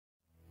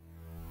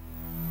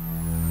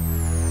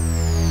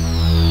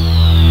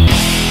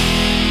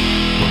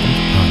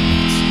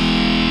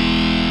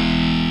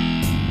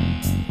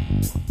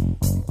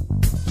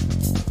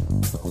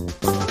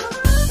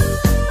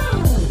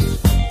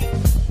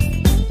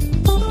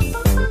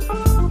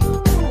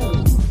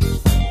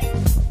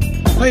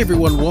Hi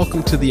everyone,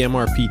 welcome to the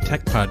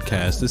MrpTech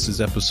podcast. This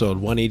is episode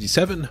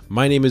 187.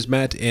 My name is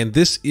Matt, and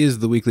this is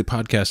the weekly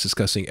podcast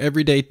discussing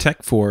everyday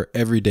tech for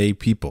everyday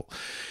people.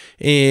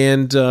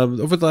 And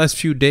over the last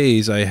few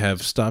days, I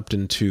have stopped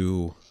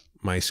into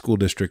my school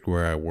district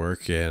where I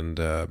work and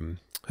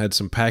had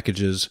some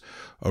packages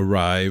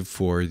arrive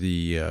for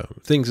the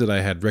things that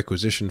I had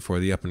requisitioned for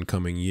the up and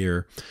coming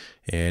year.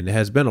 And it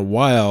has been a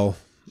while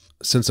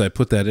since I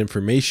put that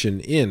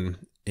information in,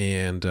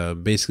 and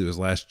basically it was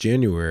last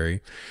January.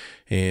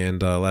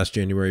 And last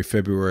January,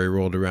 February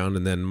rolled around,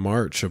 and then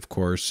March, of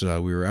course,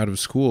 we were out of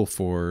school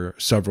for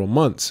several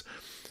months.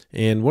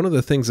 And one of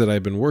the things that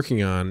I've been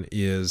working on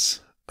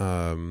is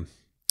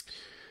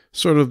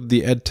sort of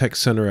the Ed Tech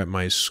Center at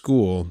my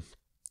school.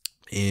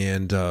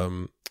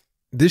 And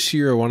this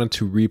year I wanted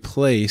to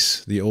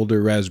replace the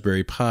older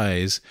Raspberry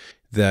Pis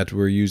that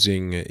we're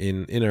using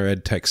in our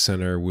Ed Tech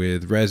Center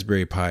with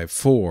Raspberry Pi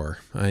 4.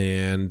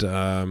 And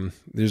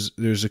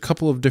there's a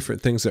couple of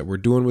different things that we're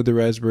doing with the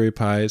Raspberry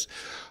Pis.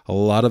 A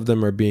lot of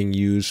them are being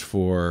used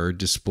for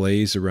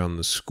displays around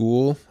the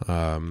school,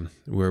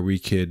 where we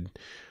could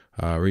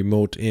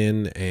remote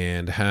in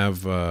and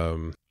have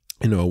a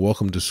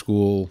welcome to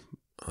school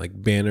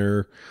like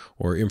banner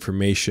or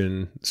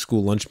information,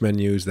 school lunch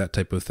menus, that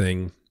type of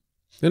thing.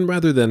 And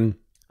rather than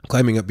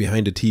climbing up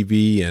behind a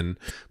TV and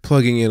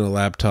plugging in a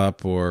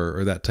laptop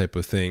or that type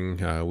of thing,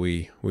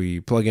 we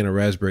plug in a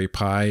Raspberry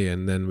Pi,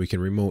 and then we can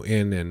remote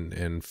in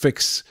and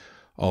fix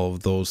all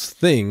of those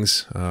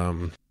things,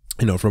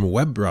 from a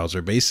web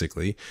browser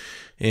basically.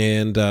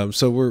 And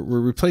so we're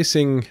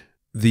replacing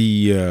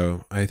the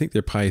I think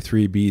they're Pi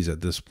 3Bs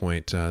at this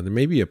point. There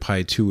may be a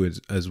Pi 2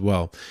 as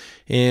well.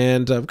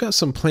 And I've got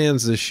some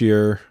plans this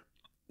year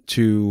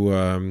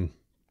to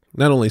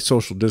not only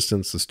social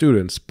distance the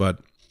students, but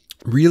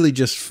really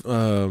just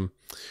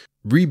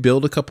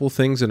rebuild a couple of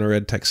things in our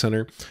Ed Tech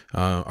Center.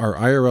 Our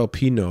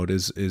IRLP node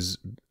is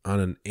on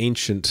an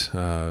ancient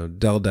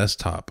Dell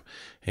desktop,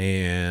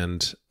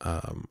 and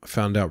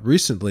found out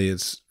recently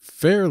it's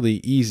fairly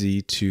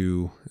easy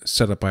to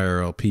set up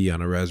IRLP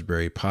on a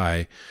Raspberry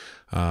Pi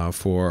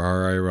for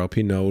our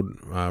IRLP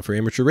node for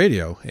amateur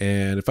radio.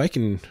 And if I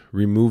can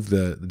remove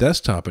the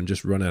desktop and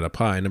just run out of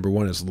Pi, number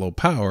one, it's low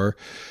power.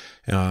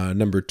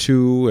 Number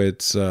two,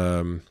 it's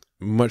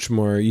much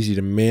more easy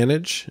to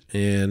manage,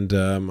 and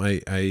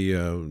I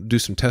do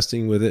some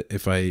testing with it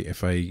if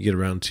I get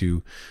around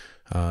to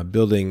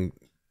building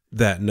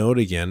that node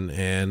again,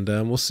 and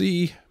we'll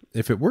see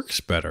if it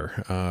works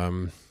better.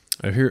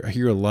 I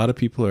hear a lot of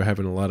people are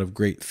having a lot of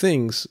great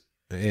things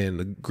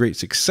and great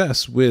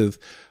success with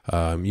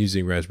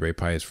using Raspberry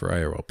Pis for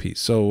IRLP.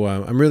 So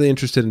I'm really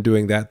interested in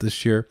doing that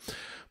this year.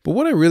 But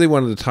what I really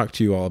wanted to talk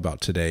to you all about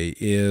today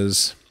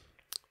is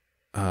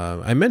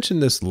I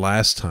mentioned this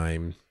last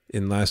time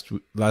in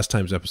last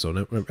time's episode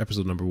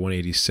number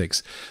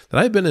 186, that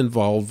I've been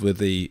involved with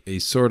a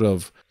sort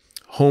of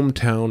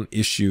hometown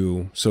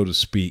issue, so to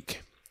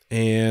speak.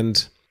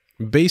 And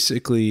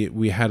basically,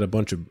 we had a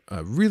bunch of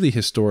really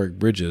historic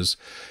bridges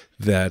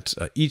that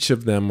each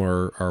of them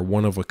are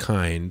one of a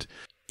kind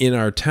in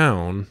our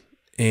town.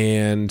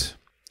 And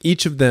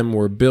each of them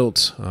were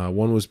built,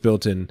 one was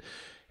built in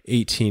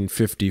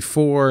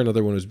 1854,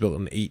 another one was built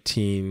in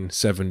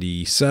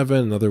 1877,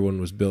 another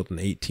one was built in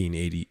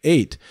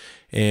 1888,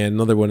 and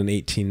another one in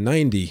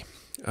 1890.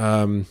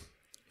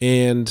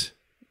 And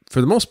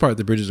for the most part,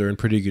 the bridges are in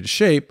pretty good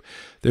shape.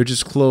 They're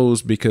just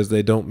closed because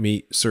they don't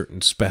meet certain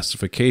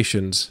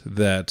specifications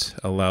that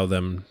allow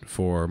them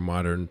for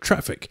modern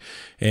traffic,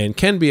 and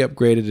can be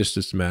upgraded. It's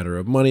just a matter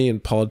of money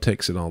and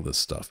politics and all this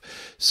stuff.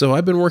 So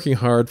I've been working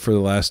hard for the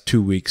last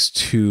 2 weeks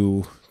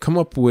to come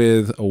up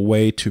with a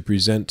way to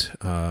present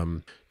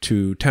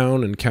to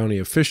town and county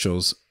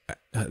officials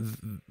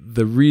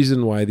the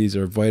reason why these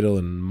are vital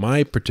in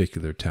my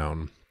particular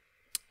town.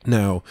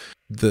 Now,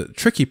 the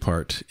tricky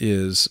part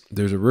is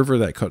there's a river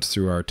that cuts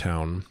through our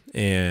town,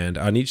 and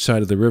on each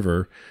side of the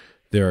river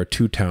there are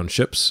 2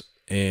 townships,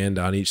 and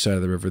on each side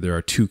of the river there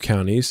are 2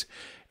 counties,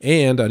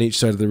 and on each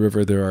side of the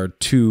river there are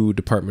 2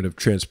 Department of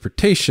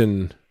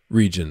Transportation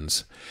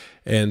regions.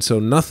 And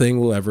so nothing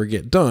will ever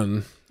get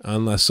done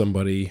unless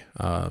somebody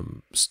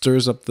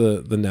stirs up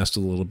the nest a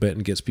little bit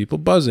and gets people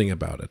buzzing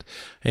about it.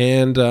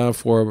 And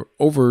for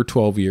over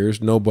 12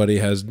 years, nobody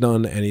has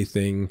done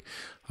anything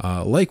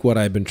like what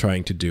I've been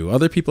trying to do.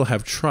 Other people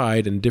have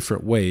tried in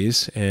different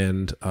ways,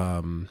 and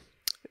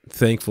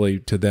thankfully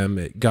to them,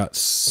 it got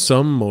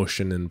some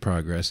motion in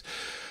progress.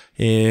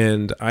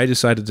 And I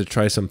decided to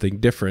try something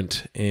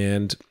different,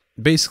 and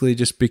basically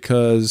just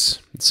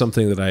because it's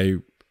something that I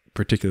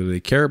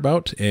particularly care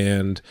about,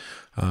 and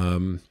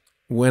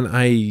when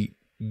I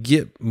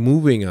get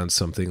moving on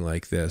something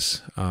like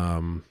this,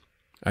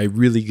 I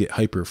really get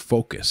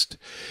hyper-focused.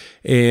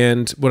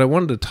 And what I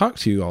wanted to talk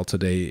to you all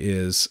today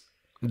is,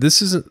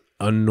 this isn't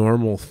a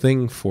normal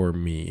thing for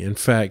me. In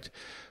fact,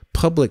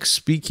 public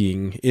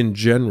speaking in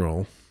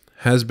general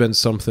has been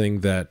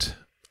something that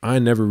I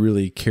never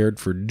really cared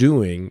for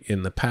doing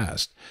in the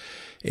past.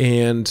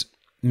 And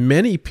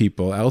many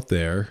people out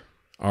there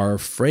are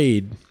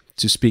afraid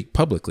to speak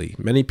publicly.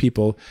 Many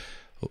people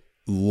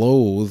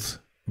loathe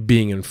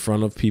being in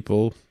front of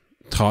people,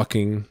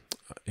 talking,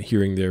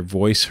 hearing their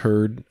voice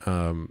heard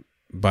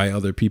by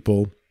other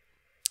people.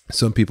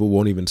 Some people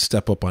won't even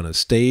step up on a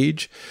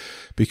stage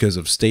because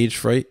of stage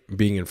fright,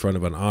 being in front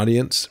of an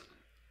audience,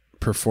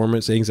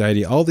 performance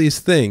anxiety, all these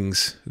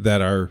things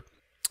that are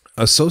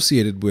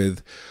associated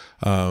with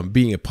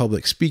being a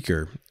public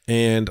speaker.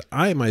 And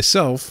I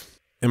myself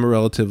am a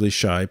relatively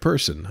shy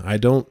person. I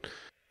don't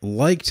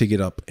like to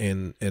get up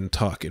and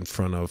talk in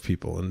front of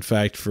people. In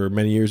fact, for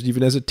many years,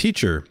 even as a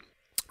teacher,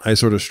 I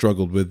sort of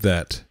struggled with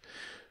that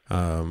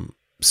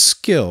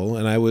skill,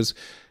 and I was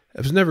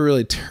never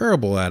really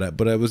terrible at it,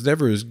 but I was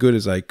never as good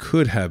as I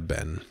could have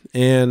been.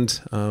 And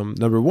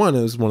number one,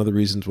 it was one of the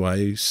reasons why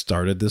I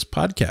started this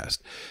podcast,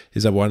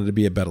 is I wanted to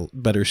be a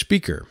better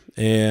speaker.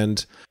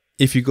 And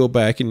if you go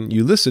back and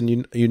you listen,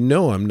 you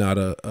know I'm not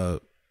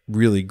a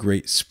really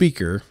great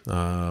speaker.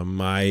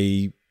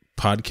 My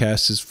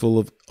podcast is full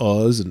of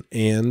uhs and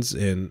ands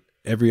and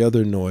every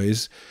other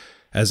noise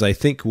as I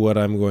think what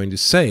I'm going to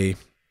say.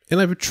 And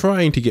I'm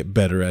trying to get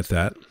better at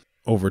that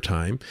over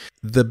time.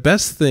 The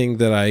best thing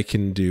that I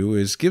can do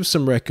is give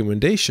some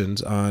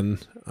recommendations on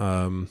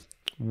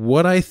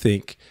what I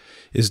think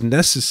is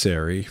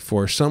necessary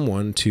for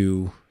someone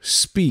to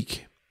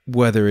speak,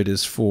 whether it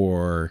is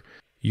for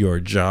your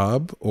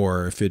job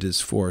or if it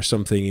is for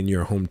something in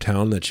your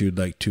hometown that you'd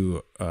like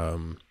to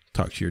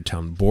talk to your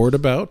town board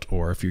about,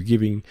 or if you're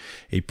giving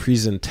a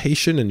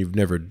presentation and you've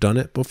never done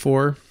it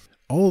before.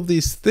 All of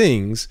these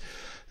things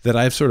that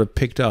I've sort of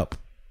picked up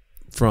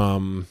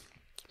from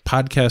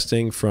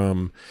podcasting,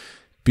 from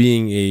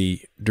being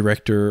a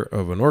director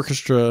of an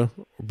orchestra,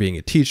 or being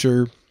a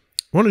teacher.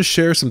 I want to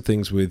share some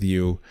things with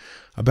you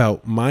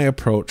about my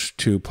approach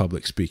to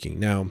public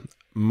speaking. Now,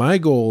 my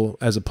goal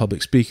as a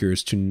public speaker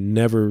is to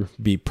never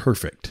be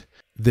perfect.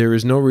 There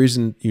is no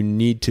reason you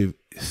need to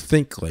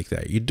think like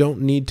that. You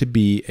don't need to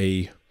be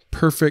a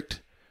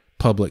perfect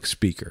public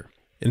speaker.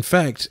 In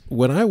fact,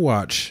 when I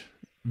watch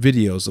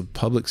videos of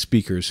public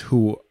speakers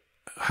who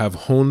have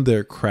honed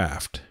their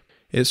craft,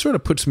 it sort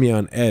of puts me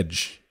on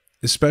edge,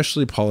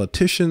 especially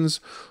politicians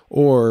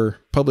or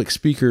public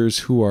speakers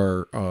who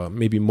are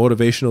maybe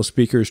motivational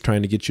speakers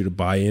trying to get you to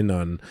buy in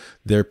on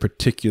their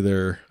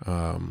particular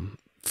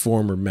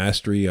form or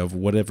mastery of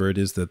whatever it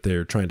is that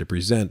they're trying to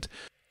present.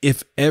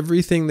 If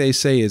everything they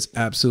say is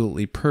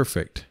absolutely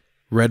perfect,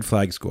 red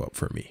flags go up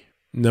for me.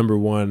 Number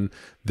one,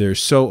 they're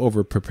so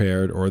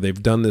over-prepared, or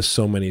they've done this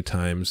so many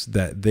times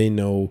that they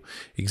know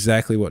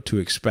exactly what to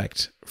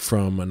expect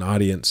from an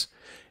audience,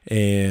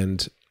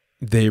 and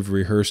they've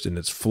rehearsed and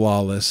it's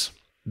flawless.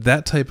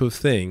 That type of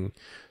thing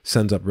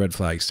sends up red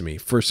flags to me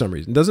for some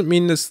reason. Doesn't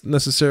mean this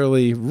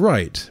necessarily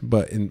right,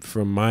 but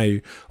from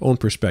my own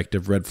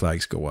perspective, red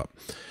flags go up.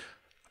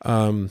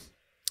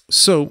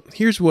 So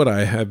here's what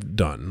I have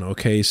done.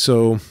 Okay,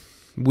 so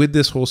with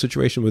this whole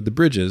situation with the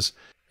bridges,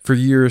 for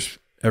years,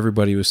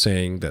 everybody was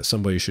saying that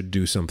somebody should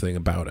do something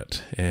about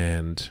it.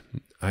 And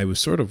I was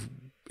sort of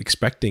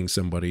expecting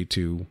somebody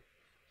to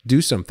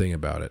do something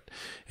about it.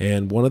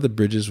 And one of the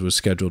bridges was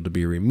scheduled to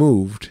be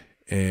removed,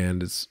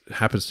 and it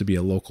happens to be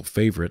a local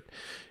favorite.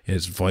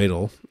 It's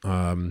vital.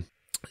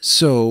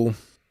 So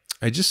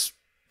I just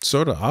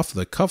sort of off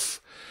the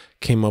cuff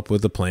came up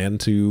with a plan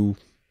to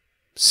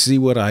see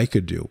what I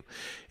could do.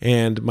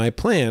 And my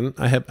plan,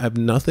 I have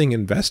nothing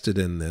invested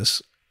in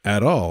this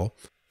at all.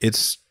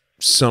 It's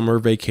summer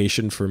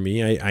vacation for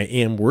me. I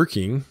am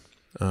working,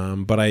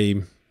 but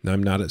I'm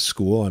not at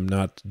school. I'm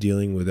not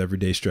dealing with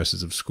everyday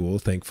stresses of school,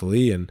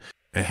 thankfully. And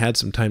I had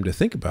some time to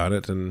think about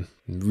it. And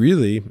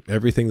really,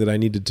 everything that I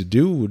needed to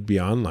do would be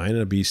online.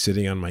 I'd be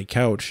sitting on my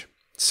couch,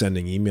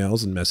 sending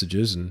emails and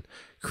messages, and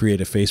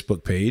create a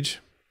Facebook page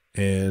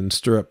and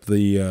stir up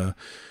the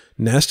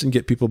nest and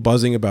get people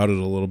buzzing about it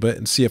a little bit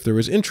and see if there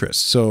was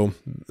interest. So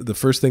the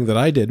first thing that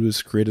I did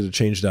was created a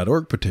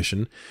change.org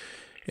petition.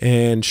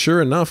 And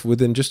sure enough,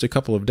 within just a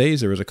couple of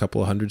days, there was a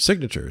couple of hundred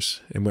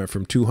signatures. It went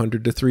from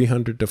 200 to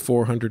 300 to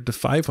 400 to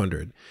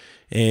 500.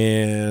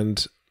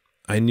 And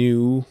I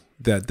knew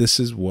that this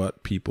is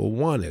what people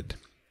wanted.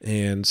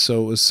 And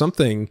so it was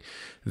something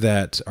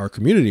that our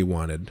community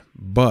wanted.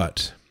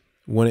 But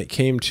when it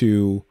came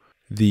to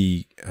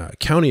the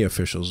county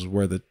officials,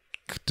 where the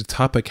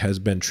topic has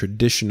been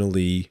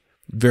traditionally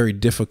very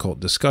difficult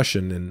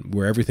discussion and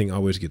where everything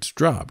always gets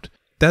dropped,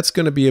 that's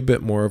going to be a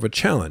bit more of a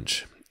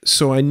challenge.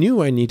 So I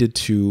knew I needed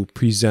to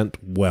present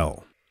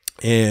well.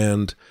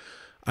 And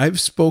I've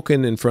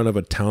spoken in front of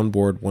a town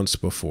board once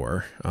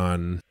before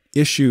on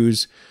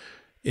issues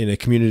in a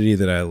community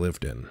that I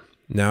lived in.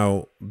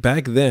 Now,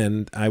 back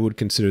then, I would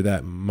consider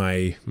that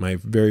my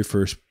very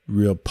first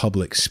real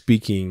public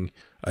speaking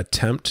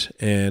attempt,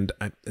 and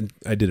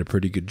I did a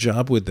pretty good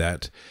job with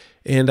that.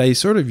 And I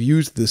sort of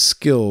used the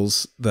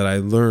skills that I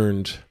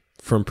learned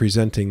from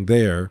presenting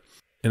there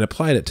and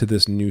applied it to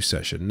this new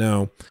session.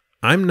 Now,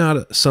 I'm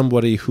not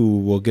somebody who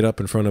will get up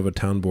in front of a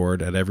town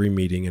board at every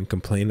meeting and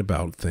complain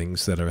about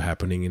things that are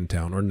happening in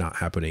town or not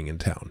happening in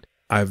town.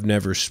 I've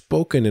never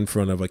spoken in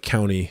front of a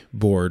county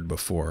board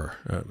before,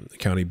 a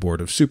county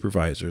board of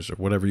supervisors or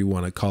whatever you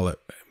want to call it,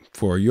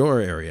 for your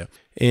area.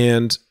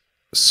 And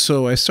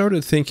so I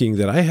started thinking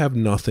that I have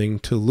nothing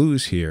to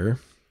lose here.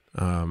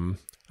 I'm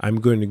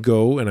going to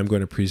go and I'm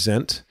going to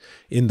present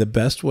in the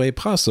best way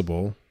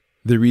possible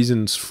the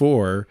reasons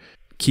for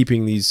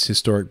keeping these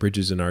historic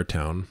bridges in our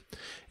town.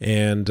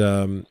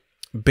 And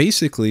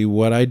basically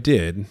what I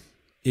did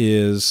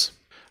is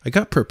I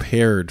got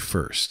prepared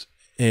first.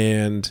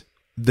 And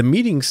the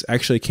meetings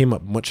actually came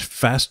up much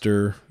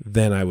faster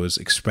than I was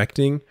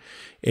expecting.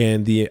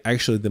 And the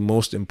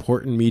most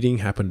important meeting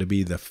happened to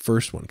be the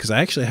first one, because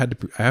I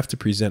have to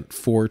present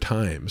 4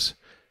 times.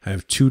 I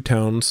have 2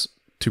 towns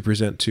to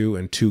present to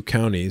and 2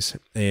 counties.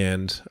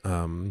 And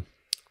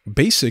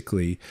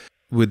basically,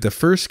 with the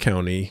first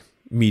county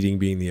meeting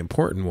being the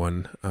important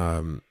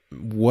one,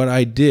 what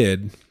I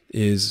did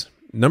is,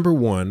 number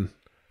one,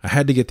 I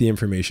had to get the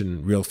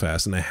information real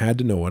fast, and I had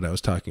to know what I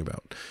was talking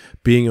about.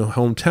 Being a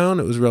hometown,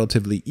 it was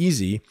relatively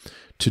easy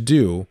to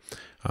do.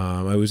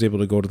 I was able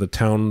to go to the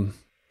town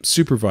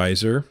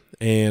supervisor,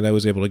 and I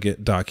was able to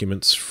get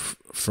documents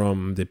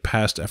from the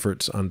past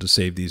efforts on to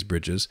save these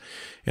bridges,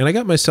 and I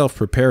got myself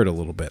prepared a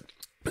little bit.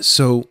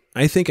 So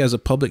I think as a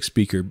public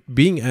speaker,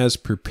 being as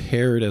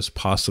prepared as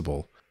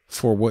possible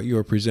for what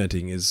you're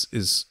presenting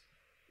is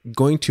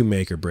going to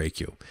make or break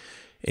you.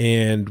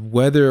 And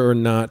whether or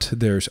not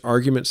there's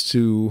arguments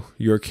to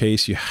your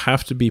case, you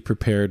have to be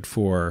prepared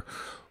for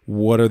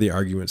what are the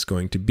arguments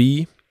going to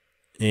be,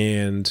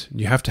 and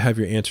you have to have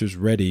your answers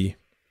ready,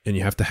 and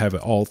you have to have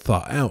it all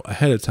thought out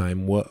ahead of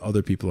time what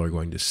other people are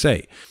going to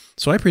say.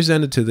 So I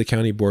presented to the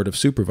County Board of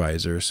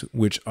Supervisors,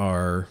 which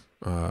are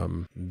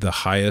the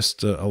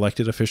highest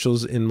elected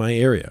officials in my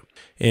area.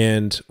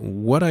 And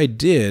what I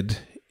did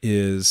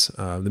is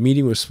the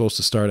meeting was supposed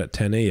to start at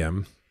 10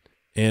 a.m.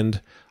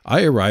 and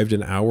I arrived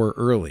an hour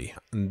early.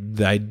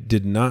 I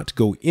did not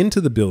go into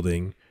the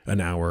building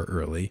an hour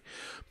early,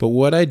 but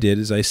what I did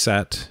is I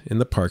sat in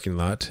the parking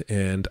lot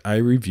and I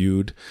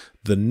reviewed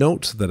the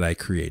notes that I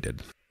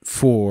created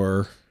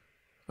for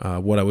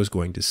what I was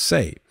going to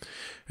say.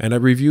 And I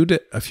reviewed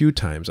it a few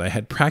times. I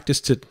had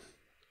practiced it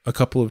a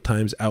couple of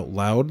times out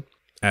loud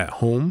at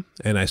home,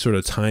 and I sort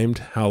of timed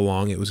how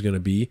long it was going to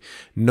be,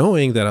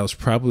 knowing that I was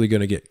probably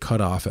going to get cut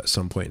off at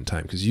some point in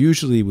time, because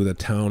usually with a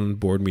town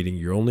board meeting,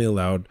 you're only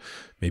allowed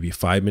maybe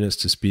 5 minutes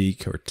to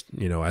speak, or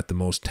at the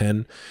most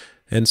 10.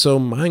 And so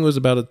mine was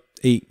about an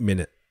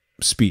 8-minute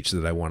speech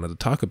that I wanted to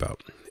talk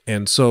about.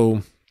 And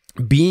so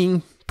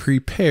being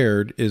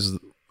prepared is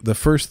the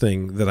first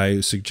thing that I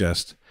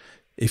suggest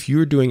if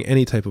you're doing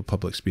any type of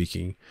public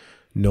speaking.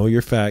 Know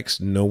your facts,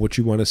 know what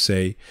you want to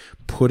say,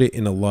 put it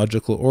in a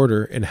logical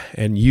order,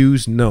 and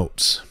use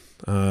notes.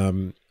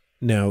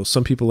 Now,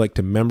 some people like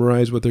to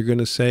memorize what they're going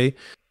to say.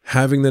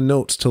 Having the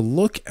notes to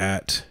look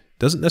at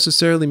doesn't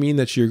necessarily mean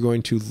that you're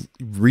going to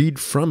read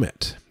from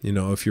it.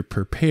 If you're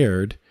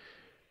prepared,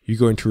 you're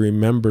going to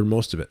remember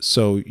most of it.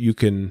 So you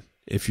can,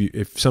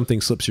 if something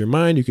slips your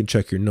mind, you can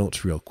check your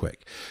notes real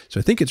quick. So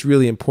I think it's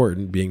really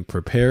important being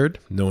prepared,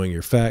 knowing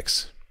your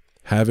facts,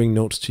 having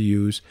notes to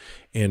use,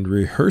 and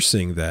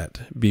rehearsing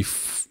that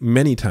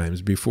many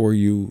times before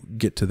you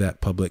get to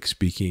that public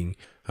speaking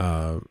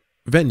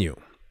venue.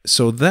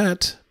 So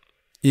that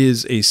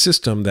is a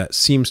system that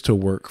seems to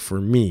work for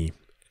me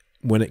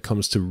when it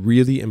comes to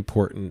really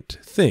important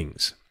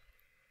things.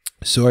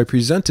 So I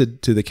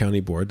presented to the county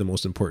board the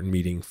most important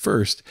meeting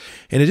first,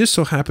 and it just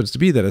so happens to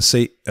be that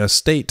a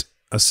state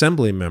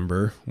assembly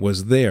member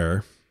was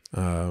there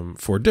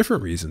for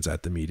different reasons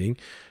at the meeting,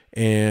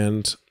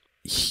 and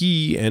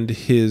he and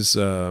his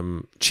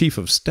chief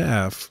of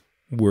staff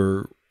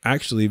were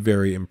actually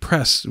very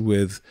impressed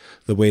with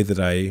the way that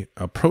I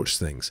approached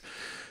things.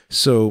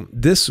 So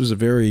this was a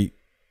very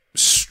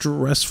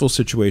stressful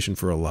situation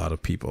for a lot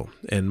of people,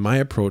 and my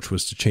approach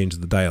was to change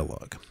the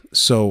dialogue.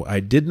 So I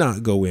did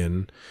not go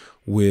in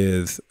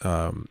with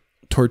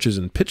torches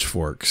and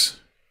pitchforks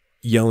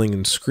yelling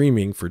and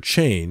screaming for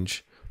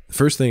change. The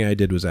first thing I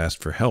did was ask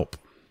for help.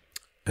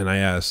 And I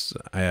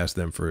asked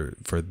them for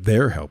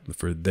their help,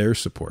 for their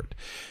support,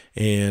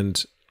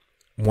 and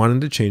wanted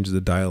to change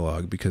the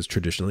dialogue because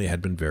traditionally it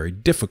had been very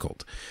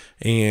difficult.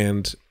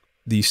 And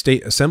the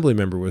state assembly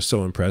member was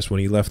so impressed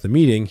when he left the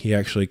meeting, he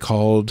actually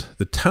called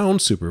the town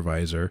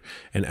supervisor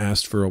and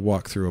asked for a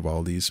walkthrough of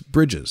all these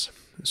bridges.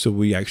 So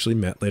we actually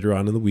met later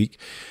on in the week,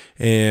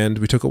 and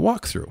we took a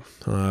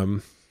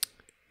walkthrough,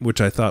 which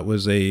I thought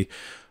was a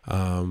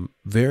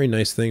very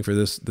nice thing for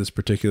this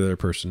particular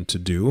person to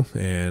do,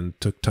 and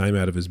took time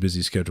out of his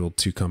busy schedule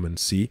to come and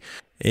see.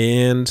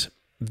 And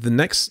the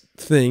next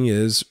thing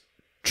is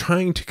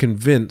trying to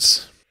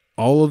convince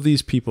all of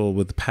these people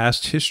with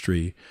past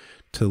history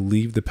to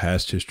leave the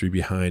past history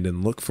behind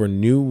and look for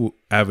new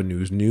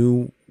avenues,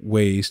 new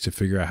ways to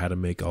figure out how to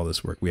make all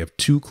this work. We have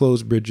 2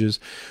 closed bridges.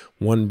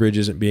 One bridge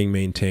isn't being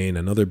maintained.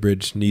 Another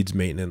bridge needs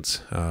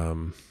maintenance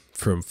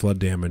from flood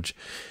damage.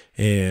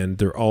 And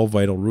they're all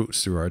vital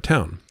routes through our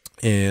town.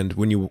 And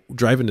when you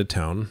drive into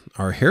town,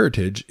 our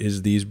heritage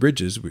is these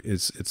bridges.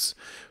 It's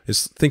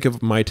think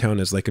of my town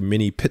as like a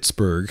mini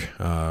Pittsburgh.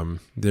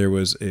 It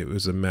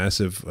was a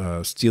massive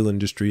steel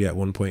industry at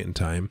one point in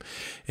time,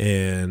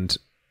 and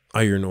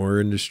iron ore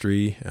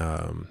industry.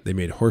 They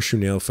made horseshoe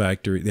nail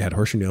factory. They had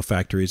horseshoe nail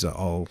factories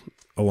all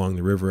along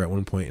the river at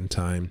one point in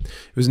time.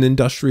 It was an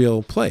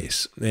industrial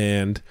place,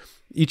 and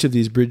each of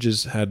these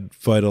bridges had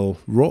vital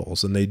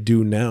roles, and they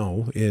do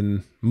now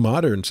in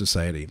modern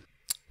society.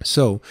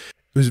 So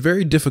it was a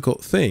very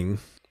difficult thing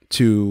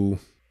to,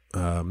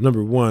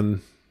 number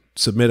one,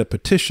 submit a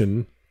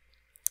petition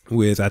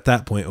with, at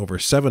that point, over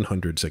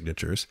 700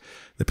 signatures.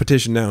 The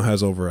petition now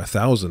has over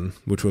 1,000,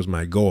 which was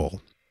my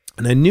goal.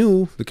 And I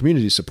knew the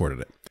community supported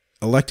it.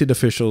 Elected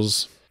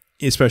officials,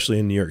 especially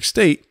in New York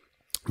State,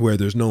 where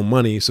there's no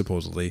money,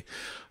 supposedly,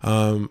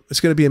 it's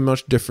going to be a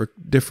much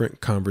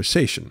different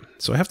conversation.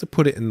 So I have to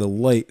put it in the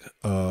light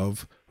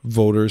of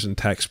voters and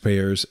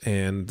taxpayers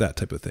and that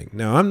type of thing.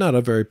 Now, I'm not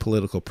a very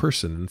political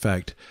person. In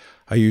fact,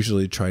 I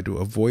usually try to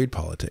avoid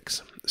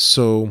politics.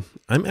 So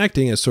I'm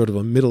acting as sort of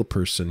a middle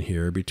person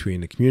here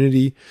between the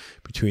community,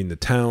 between the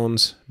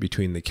towns,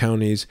 between the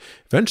counties,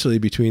 eventually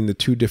between the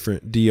two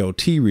different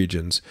DOT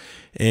regions.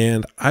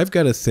 And I've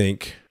got to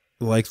think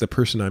like the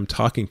person I'm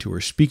talking to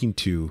or speaking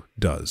to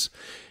does.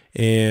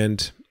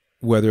 And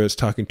whether it's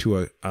talking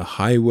to a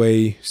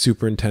highway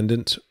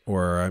superintendent,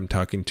 or I'm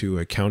talking to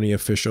a county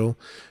official,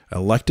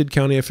 elected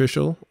county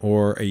official,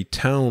 or a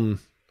town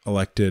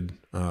elected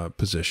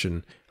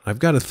position, I've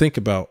got to think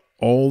about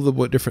all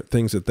the different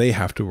things that they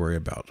have to worry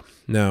about.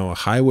 Now, a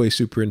highway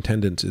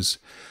superintendent is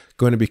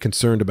going to be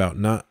concerned about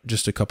not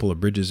just a couple of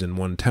bridges in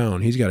one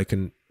town. He's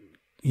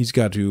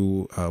got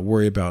to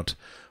worry about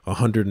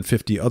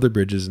 150 other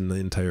bridges in the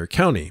entire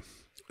county.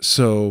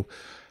 So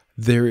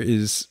there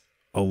is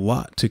a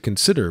lot to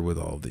consider with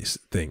all of these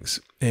things.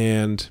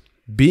 And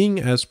being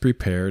as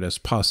prepared as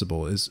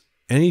possible is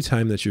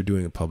anytime that you're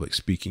doing a public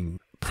speaking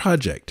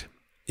project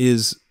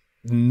is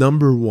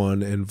number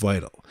one and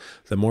vital.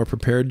 The more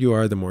prepared you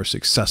are, the more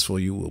successful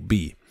you will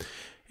be.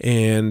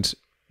 And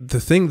the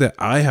thing that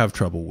I have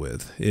trouble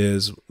with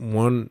is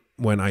when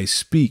I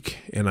speak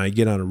and I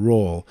get on a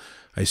roll,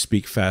 I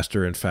speak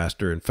faster and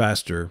faster and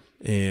faster,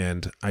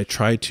 and I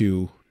try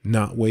to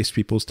not waste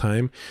people's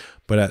time.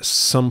 But at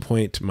some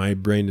point, my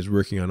brain is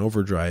working on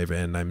overdrive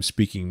and I'm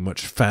speaking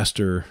much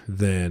faster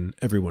than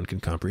everyone can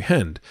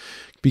comprehend,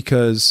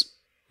 because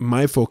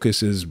my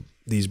focus is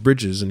these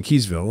bridges in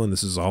Keysville, and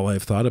this is all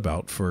I've thought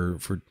about for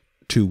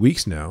 2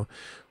 weeks now,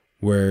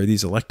 where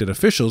these elected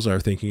officials are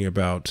thinking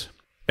about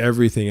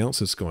everything else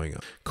that's going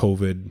on.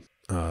 COVID,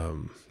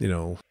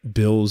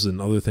 bills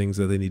and other things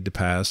that they need to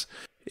pass.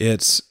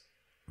 It's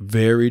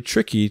very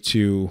tricky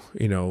to,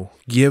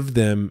 give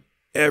them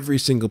every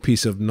single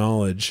piece of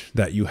knowledge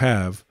that you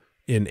have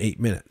in 8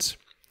 minutes.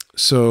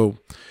 So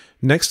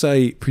next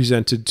I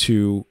presented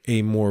to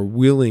a more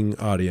willing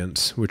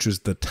audience, which was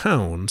the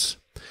towns,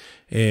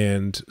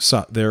 and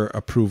sought their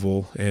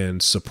approval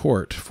and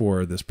support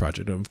for this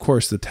project. And of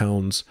course, the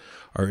towns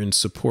are in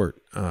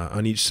support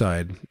on each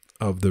side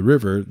of the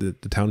river. The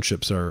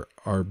townships are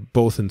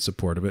both in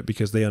support of it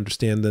because they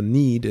understand the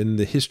need and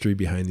the history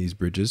behind these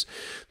bridges,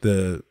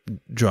 the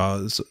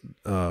draws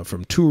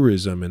from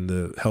tourism and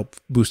the help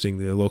boosting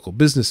the local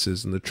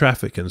businesses and the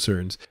traffic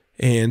concerns.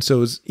 And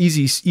so it's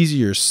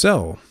easier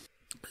sell.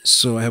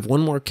 So I have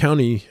one more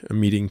county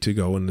meeting to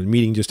go, and the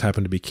meeting just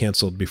happened to be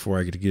canceled before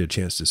I get a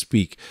chance to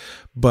speak.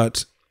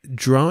 But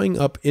drawing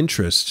up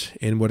interest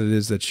in what it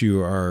is that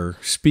you are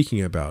speaking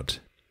about,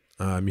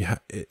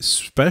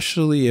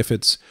 especially if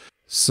it's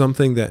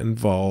something that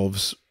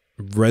involves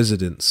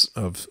residents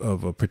of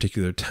a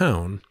particular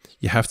town,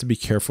 you have to be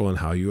careful in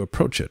how you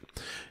approach it.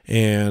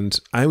 And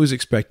I was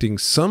expecting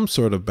some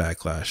sort of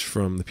backlash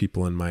from the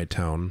people in my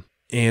town,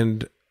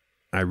 and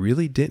I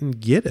really didn't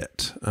get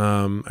it.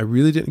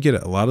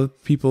 A lot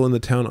of people in the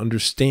town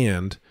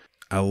understand,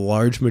 a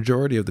large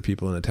majority of the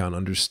people in the town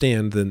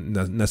understand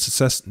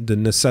the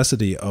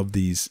necessity of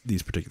these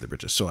particular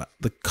bridges. So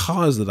the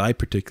cause that I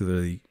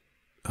particularly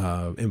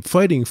am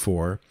fighting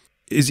for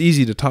is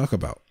easy to talk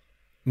about.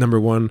 Number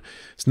one,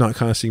 it's not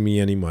costing me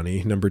any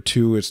money. Number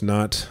two, it's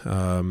not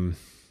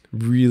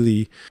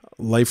really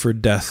life or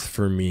death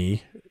for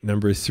me.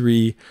 Number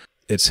three,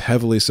 it's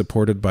heavily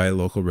supported by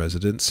local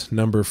residents.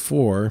 Number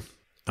four,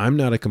 I'm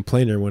not a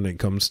complainer when it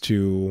comes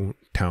to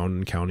town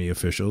and county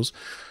officials.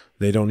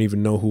 They don't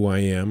even know who I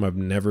am. I've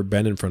never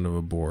been in front of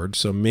a board,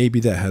 so maybe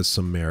that has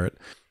some merit.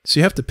 So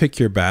you have to pick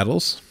your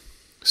battles.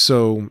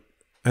 So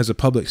as a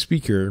public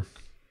speaker,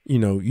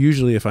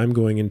 usually if I'm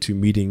going into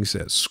meetings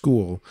at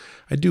school,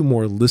 I do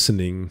more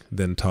listening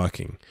than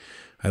talking.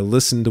 I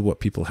listen to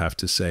what people have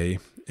to say,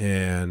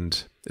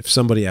 and if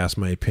somebody asks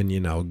my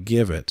opinion, I'll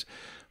give it.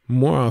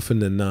 More often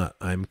than not,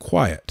 I'm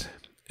quiet,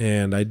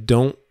 and I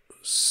don't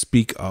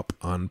speak up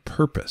on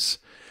purpose,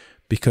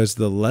 because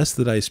the less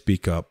that I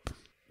speak up,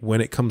 when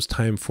it comes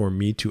time for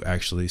me to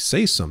actually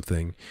say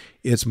something,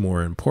 it's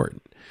more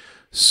important.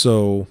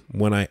 So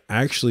when I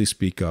actually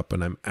speak up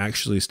and I'm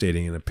actually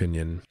stating an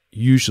opinion,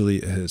 usually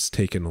it has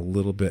taken with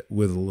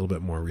a little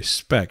bit more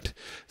respect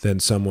than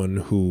someone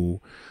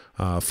who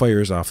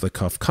fires off the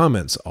cuff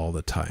comments all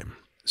the time.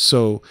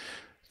 So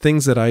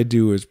things that I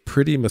do is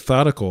pretty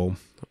methodical,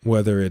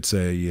 whether it's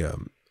a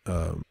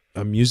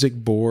a music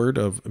board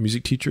of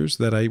music teachers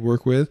that I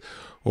work with,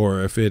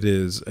 or if it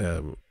is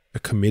a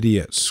committee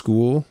at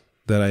school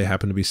that I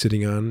happen to be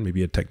sitting on,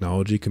 maybe a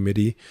technology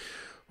committee,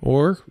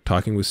 or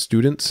talking with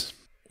students,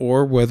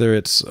 or whether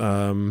it's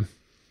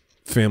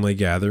family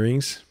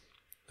gatherings.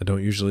 I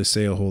don't usually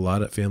say a whole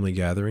lot at family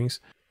gatherings.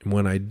 And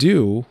when I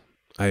do,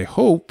 I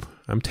hope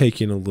I'm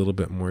taking a little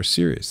bit more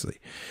seriously.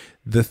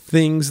 The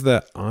things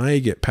that I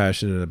get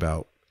passionate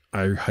about,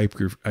 I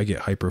get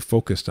hyper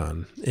focused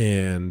on,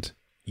 and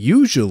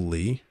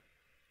usually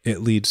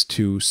it leads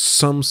to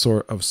some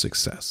sort of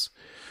success.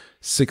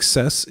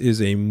 Success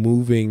is a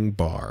moving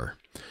bar.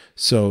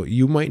 So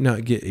you might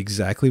not get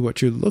exactly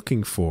what you're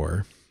looking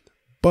for,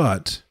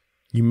 but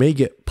you may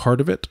get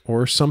part of it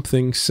or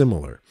something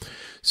similar.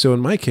 So in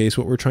my case,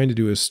 what we're trying to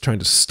do is trying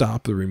to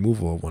stop the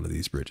removal of one of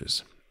these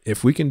bridges.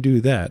 If we can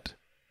do that,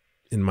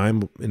 in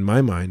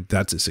my mind,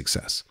 that's a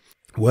success.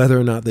 Whether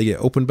or not they get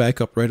opened back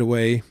up right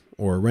away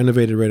or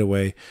renovated right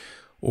away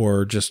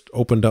or just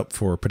opened up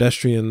for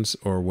pedestrians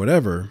or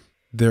whatever,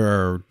 there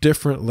are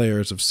different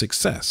layers of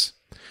success.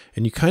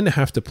 And you kind of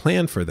have to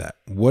plan for that.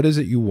 What is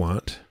it you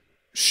want?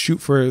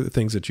 Shoot for the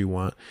things that you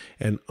want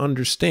and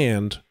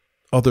understand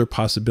other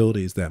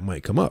possibilities that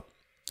might come up.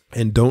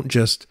 And don't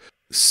just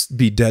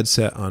be dead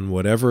set on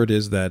whatever it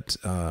is that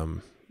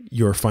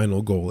your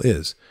final goal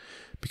is.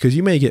 Because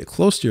you may get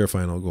close to your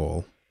final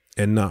goal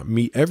and not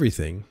meet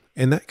everything,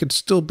 and that could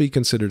still be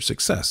considered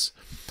success.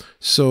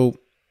 So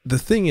the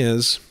thing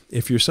is,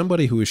 if you're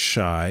somebody who is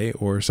shy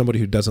or somebody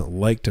who doesn't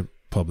like to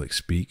public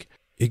speak,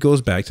 it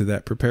goes back to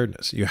that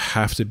preparedness. You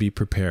have to be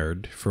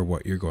prepared for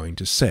what you're going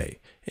to say.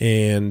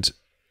 And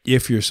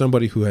if you're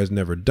somebody who has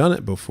never done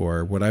it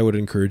before, what I would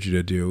encourage you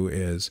to do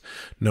is,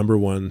 number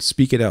one,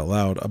 speak it out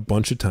loud a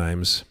bunch of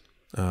times,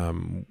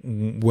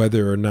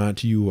 whether or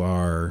not you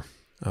are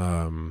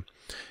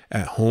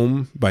at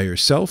home by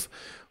yourself,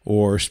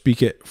 or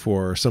speak it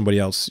for somebody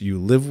else you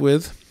live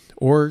with,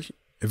 or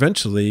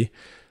eventually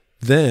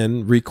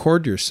then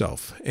record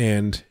yourself,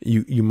 and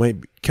you might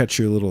catch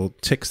your little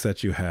tics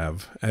that you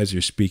have as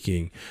you're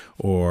speaking,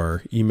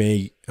 or you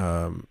may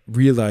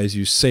realize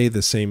you say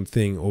the same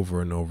thing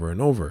over and over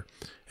and over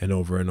and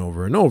over and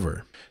over and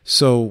over.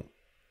 So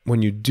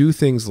when you do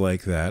things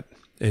like that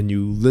and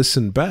you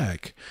listen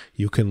back,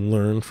 you can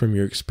learn from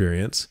your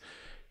experience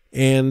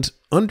and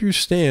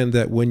understand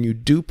that when you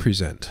do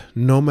present,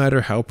 no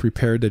matter how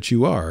prepared that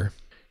you are,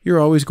 you're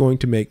always going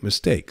to make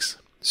mistakes.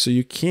 So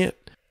you can't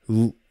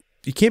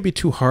be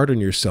too hard on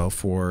yourself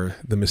for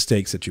the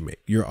mistakes that you make.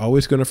 You're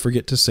always going to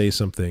forget to say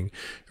something.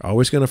 You're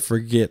always going to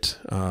forget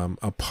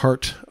a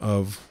part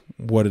of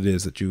what it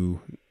is that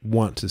you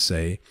want to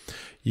say.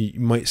 You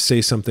might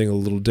say something a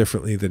little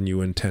differently than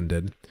you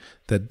intended.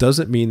 That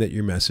doesn't mean that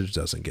your message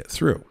doesn't get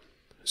through.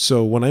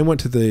 So when I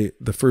went to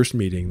the first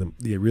meeting,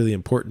 the really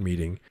important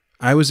meeting,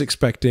 I was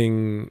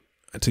expecting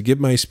to give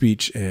my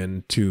speech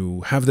and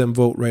to have them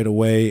vote right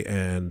away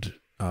and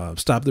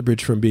stop the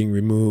bridge from being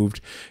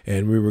removed,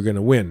 and we were going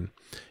to win.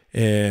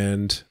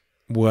 And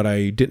what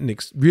I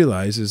didn't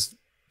realize is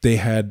they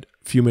had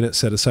a few minutes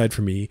set aside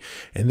for me,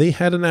 and they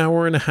had an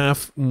hour and a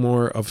half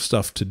more of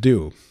stuff to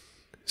do.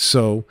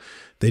 So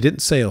they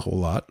didn't say a whole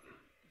lot,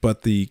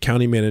 but the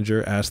county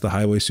manager asked the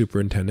highway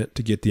superintendent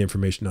to get the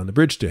information on the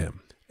bridge to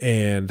him.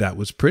 And that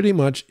was pretty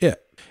much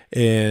it.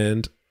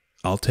 And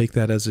I'll take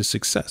that as a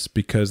success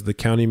because the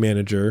county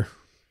manager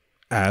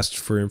asked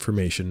for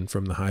information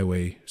from the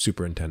highway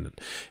superintendent,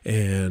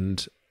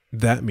 and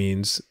that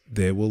means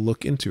they will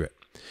look into it.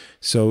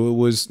 So it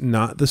was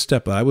not the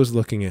step I was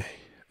looking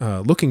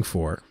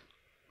for,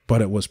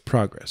 but it was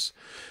progress.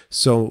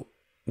 So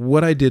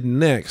what I did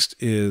next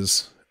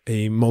is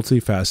a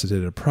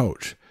multifaceted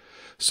approach.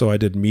 So I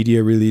did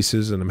media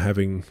releases, and I'm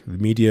having the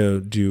media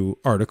do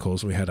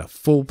articles. We had a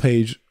full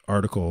page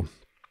article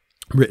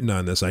written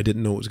on this. I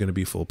didn't know it was going to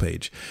be full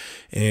page,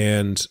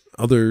 and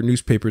other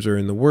newspapers are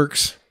in the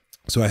works.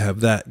 So I have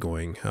that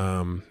going.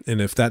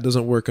 And if that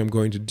doesn't work, I'm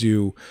going to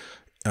do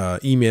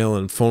email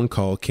and phone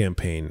call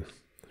campaign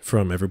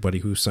from everybody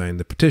who signed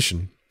the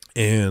petition,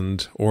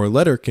 or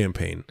letter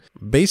campaign.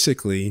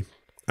 Basically,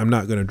 I'm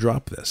not going to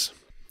drop this.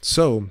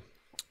 So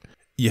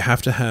you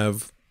have to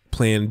have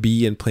plan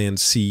B and plan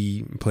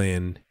C, and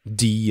plan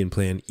D and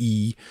plan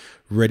E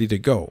ready to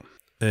go.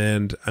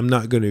 And I'm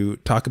not going to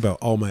talk about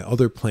all my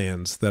other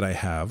plans that I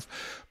have,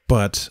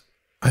 but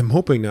I'm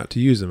hoping not to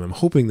use them. I'm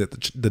hoping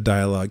that the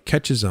dialogue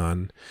catches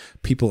on.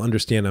 People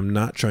understand I'm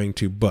not trying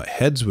to butt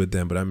heads with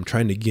them, but I'm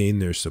trying to gain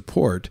their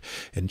support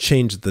and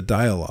change the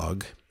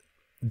dialogue.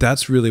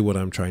 That's really what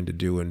I'm trying to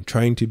do, and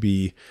trying to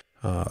be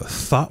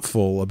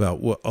thoughtful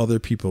about what other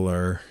people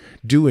are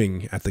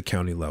doing at the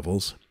county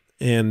levels.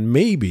 And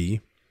maybe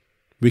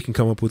we can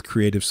come up with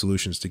creative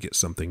solutions to get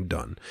something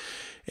done.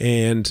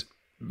 And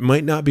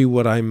might not be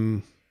what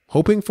I'm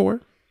hoping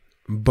for,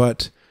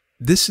 but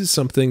this is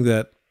something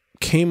that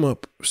came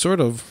up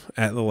sort of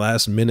at the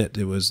last minute.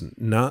 It was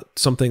not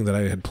something that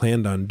I had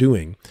planned on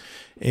doing.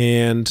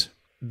 And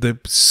the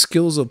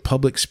skills of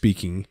public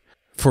speaking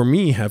for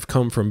me have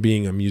come from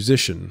being a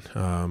musician,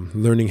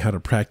 learning how to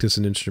practice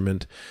an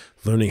instrument,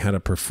 learning how to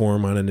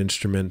perform on an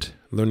instrument,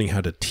 learning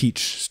how to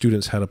teach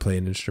students how to play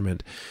an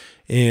instrument,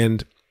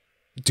 and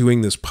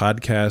doing this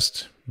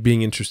podcast,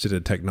 being interested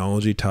in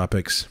technology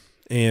topics,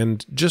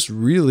 and just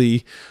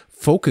really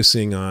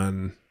focusing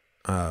on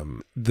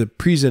the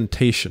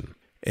presentation.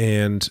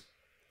 And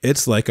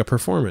it's like a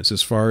performance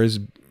as far as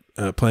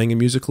playing a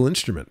musical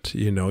instrument.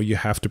 You know, you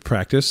have to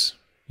practice.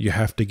 You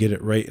have to get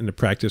it right in the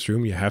practice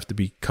room. You have to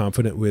be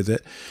confident with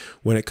it.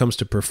 When it comes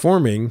to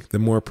performing, the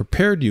more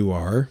prepared you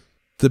are,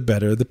 the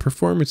better the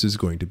performance is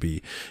going to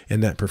be.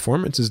 And that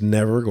performance is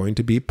never going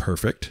to be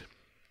perfect.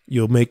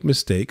 You'll make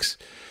mistakes.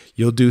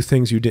 You'll do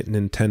things you didn't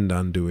intend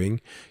on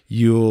doing.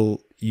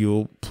 You'll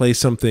play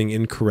something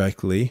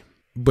incorrectly,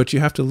 but you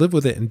have to live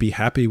with it and be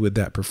happy with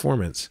that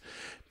performance,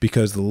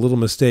 because the little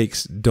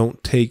mistakes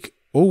don't take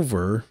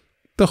over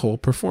the whole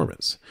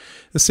performance.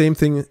 The same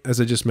thing as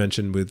I just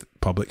mentioned with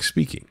public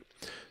speaking.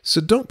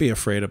 So don't be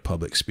afraid of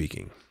public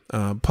speaking.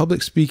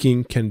 Public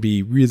speaking can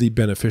be really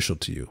beneficial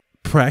to you.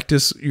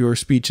 Practice your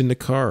speech in the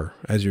car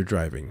as you're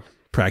driving.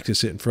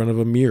 Practice it in front of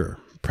a mirror.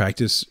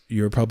 Practice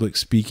your public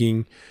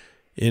speaking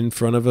in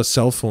front of a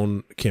cell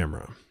phone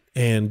camera,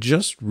 and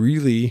just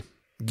really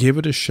give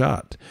it a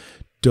shot.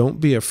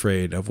 Don't be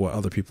afraid of what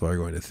other people are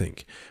going to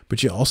think.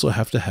 But you also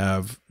have to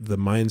have the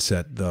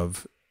mindset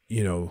of,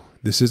 you know,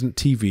 this isn't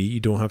TV. You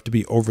don't have to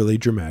be overly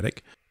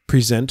dramatic.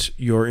 Present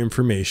your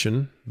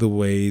information the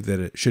way that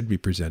it should be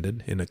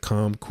presented, in a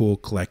calm, cool,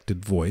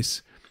 collected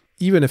voice,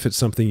 even if it's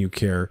something you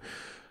care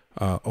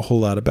a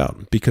whole lot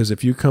about. Because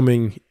if you're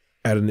coming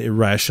at an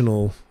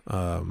irrational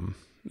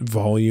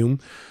volume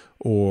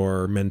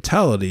or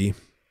mentality,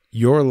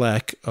 your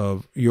lack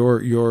of your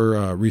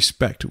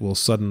respect will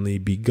suddenly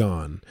be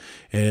gone.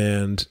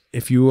 And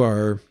if you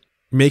are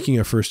making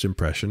a first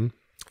impression,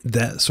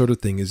 that sort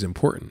of thing is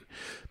important,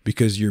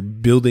 because you're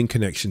building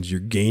connections, you're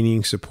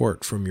gaining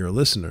support from your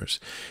listeners.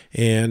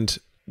 And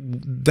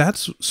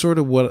that's sort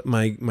of what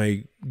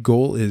my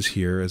goal is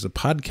here as a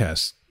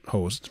podcast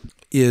host,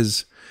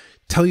 is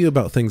tell you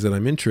about things that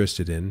I'm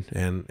interested in,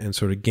 and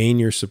sort of gain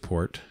your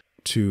support,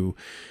 to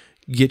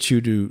get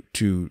you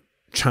to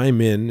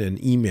chime in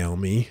and email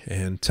me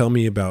and tell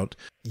me about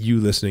you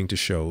listening to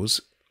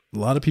shows. A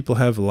lot of people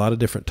have a lot of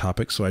different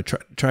topics, so I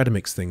try to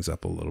mix things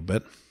up a little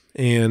bit.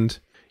 And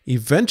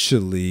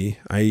eventually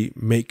I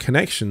make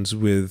connections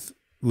with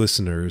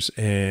listeners,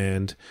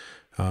 and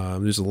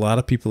there's a lot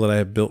of people that I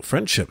have built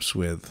friendships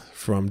with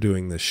from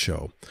doing this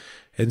show.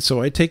 And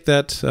so I take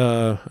that,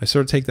 I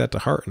sort of take that to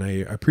heart, and I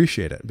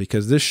appreciate it,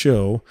 because this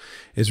show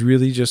is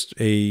really just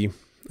an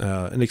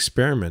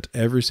experiment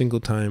every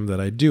single time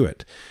that I do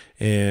it.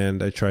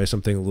 And I try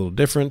something a little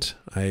different.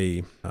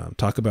 I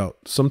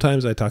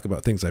sometimes I talk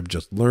about things I've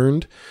just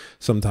learned.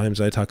 Sometimes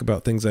I talk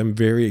about things I'm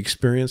very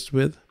experienced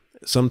with.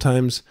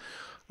 Sometimes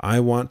I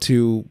want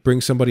to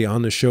bring somebody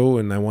on the show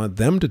and I want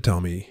them to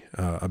tell me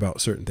about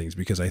certain things,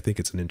 because I think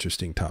it's an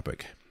interesting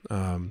topic.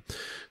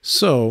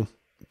 So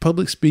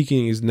public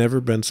speaking has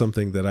never been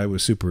something that I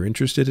was super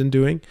interested in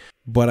doing,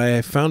 but I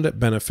have found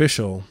it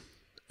beneficial,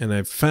 and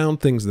I've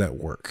found things that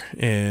work.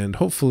 And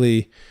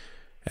hopefully,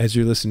 as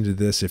you're listening to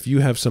this, if you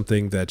have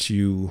something that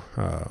you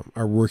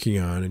are working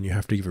on and you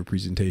have to give a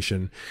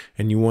presentation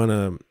and you want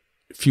a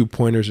few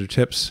pointers or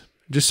tips,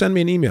 just send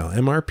me an email,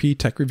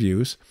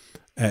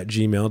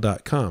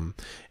 mrptechreviews@gmail.com,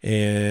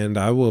 and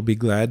I will be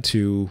glad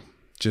to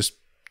just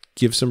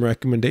give some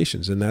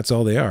recommendations. And that's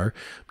all they are.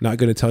 I'm not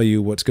going to tell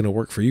you what's going to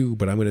work for you,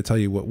 but I'm going to tell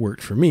you what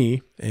worked for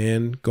me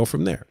and go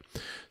from there.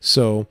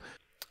 So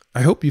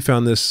I hope you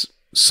found this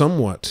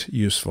somewhat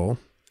useful.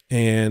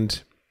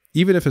 And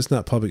even if it's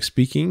not public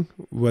speaking,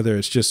 whether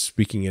it's just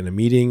speaking in a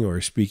meeting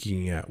or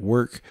speaking at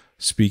work,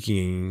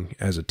 speaking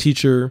as a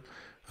teacher,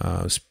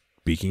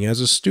 speaking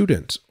as a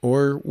student,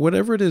 or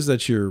whatever it is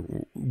that you're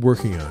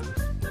working on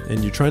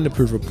and you're trying to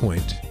prove a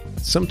point,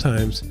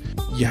 sometimes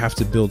you have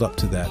to build up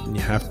to that, and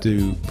you have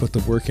to put the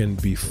work in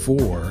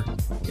before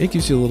it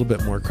gives you a little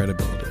bit more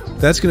credibility.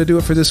 That's going to do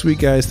it for this week,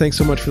 guys. Thanks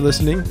so much for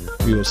listening.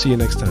 We will see you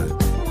next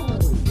time.